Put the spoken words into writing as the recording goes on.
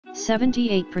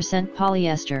78%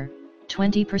 polyester,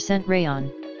 20%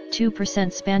 rayon, 2%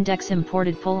 spandex.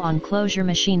 Imported pull-on closure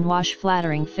machine wash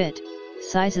flattering fit,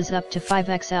 sizes up to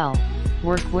 5XL.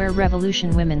 Workwear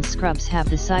Revolution women's scrubs have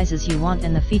the sizes you want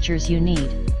and the features you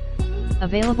need.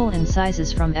 Available in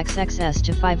sizes from XXS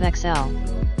to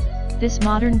 5XL. This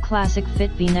modern classic fit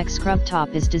V-neck scrub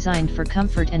top is designed for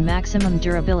comfort and maximum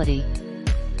durability.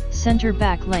 Center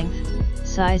back length,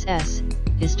 size S,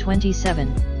 is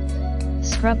 27.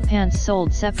 Scrub pants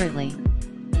sold separately.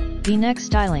 V-neck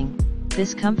styling.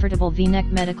 This comfortable V-neck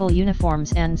medical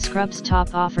uniforms and scrubs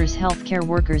top offers healthcare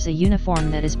workers a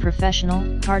uniform that is professional,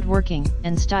 hardworking,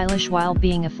 and stylish while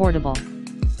being affordable.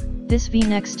 This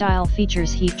V-neck style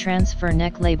features heat transfer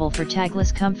neck label for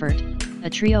tagless comfort, a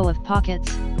trio of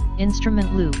pockets,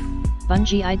 instrument loop,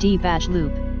 bungee ID badge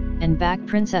loop, and back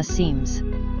princess seams.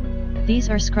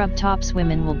 These are scrub tops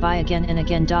women will buy again and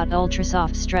again. Ultra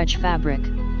soft stretch fabric.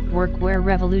 Workwear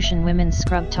Revolution women's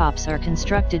scrub tops are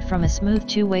constructed from a smooth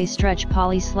two-way stretch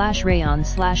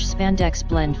poly/rayon/spandex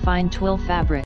blend fine twill fabric.